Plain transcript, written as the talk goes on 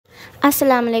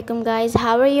Assalamu alaikum guys,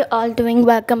 how are you all doing?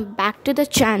 Welcome back to the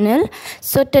channel.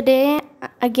 So today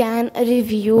again a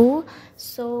review.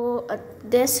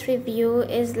 This review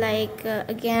is like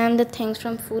again the things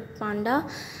from Food Panda.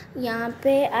 यहाँ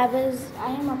पे I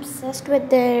am obsessed with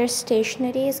their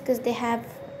stationeries because they have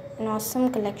an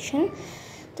awesome collection.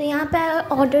 तो यहाँ पे I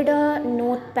ordered a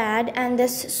notepad and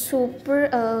this super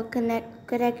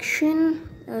correction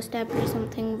stapler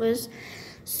something was.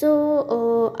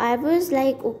 So I was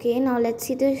like, okay, now let's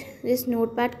see this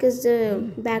notepad because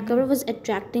the back cover was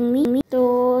attracting me.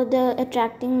 So the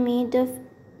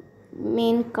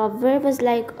main cover was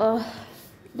like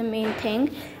the main thing.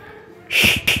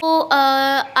 So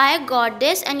I got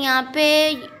this and यहाँ पे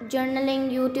journaling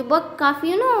YouTuber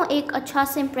काफ़ी एक अच्छा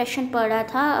सा impression पड़ रहा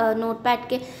था notepad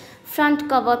के फ्रंट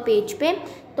कवर पेज पे.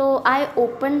 तो आई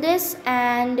ओपन दिस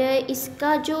एंड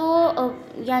इसका जो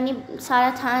यानी सारा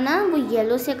था ना वो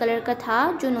येलो से कलर का था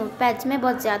जो नोटपैड्स में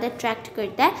बहुत ज़्यादा अट्रैक्ट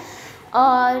करता है.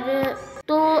 और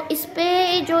तो इस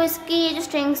पर जो इसकी जो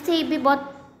स्ट्रिंग्स थे ये भी बहुत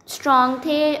स्ट्रॉन्ग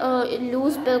थे,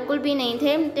 लूज़ बिल्कुल भी नहीं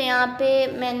थे. तो यहाँ पे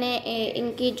मैंने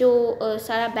इनकी जो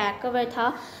सारा बैक कवर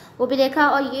था वो भी देखा.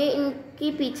 और ये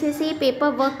इनकी पीछे से पेपर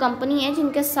वर्क कंपनी है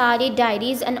जिनके सारी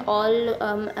डायरीज़ एंड ऑल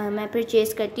मैं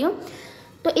परचेज़ करती हूँ.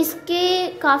 तो इसके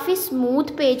काफ़ी स्मूथ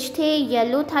पेज थे.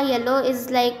 येलो था. Yellow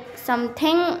is like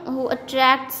something who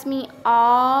attracts me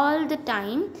all the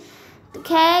time. तो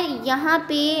खैर यहाँ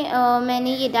पे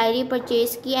मैंने ये डायरी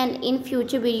परचेज़ की एंड इन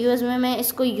फ्यूचर वीडियोज़ में मैं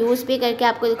इसको यूज़ भी करके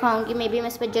आपको दिखाऊंगी. मे बी मैं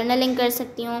इस पर जर्नलिंग कर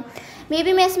सकती हूँ, मे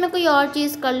बी मैं इसमें कोई और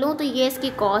चीज़ कर लूँ. तो ये इसकी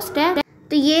कॉस्ट है.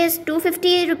 तो ये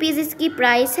 250 रुपीज़ इसकी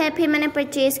प्राइस है. फिर मैंने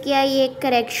परचेज़ किया ये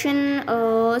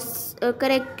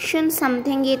करेक्शन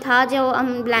समथिंग ये था जो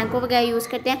हम ब्लैंको वगैरह यूज़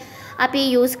करते हैं. आप ये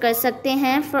यूज़ कर सकते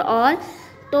हैं फॉर ऑल.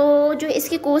 तो जो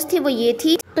इसकी कॉस्ट थी वो ये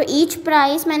थी. तो ईच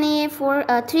प्राइस मैंने ये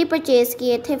 3 परचेज़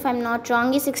किए थे if I am not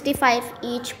wrong. ये 65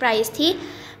 ईच प्राइस थी.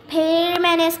 फिर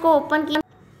मैंने इसको ओपन किया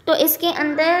तो इसके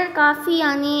अंदर काफ़ी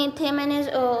यानी थे. मैंने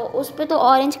उस पर तो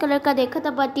ऑरेंज कलर का देखा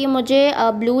था बट ये मुझे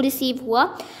ब्लू रिसीव हुआ.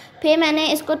 फिर मैंने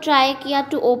इसको ट्राई किया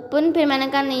टू ओपन. फिर मैंने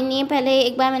कहा नहीं पहले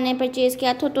एक बार मैंने परचेज़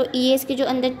किया था तो ये इसकी जो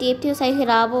अंदर टेप थी वो सही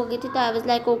ख़राब हो गई थी. तो आई वाज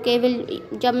लाइक ओके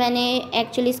जब मैंने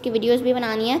एक्चुअली इसकी वीडियोस भी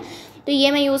बनानी है तो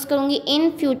ये मैं यूज़ करूँगी इन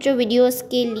फ्यूचर वीडियोस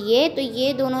के लिए. तो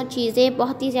ये दोनों चीज़ें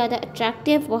बहुत ही ज़्यादा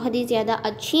अट्रैक्टिव, बहुत ही ज़्यादा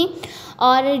अच्छी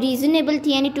और रीज़नेबल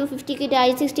थी. यानी 250 की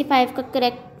डायरी 65 का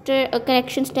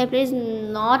correction stapler is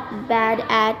not bad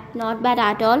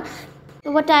at all.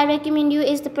 तो what I recommend you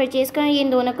is the purchase करना. ये इन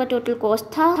दोनों का टोटल कॉस्ट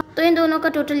था. तो इन दोनों का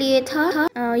टोटल ये था.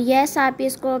 यस आप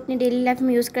इसको अपनी डेली लाइफ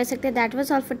में यूज़ कर सकते हैं. That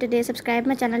was all for today. Subscribe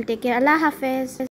my channel. Take care. अल्लाह हाफिज़.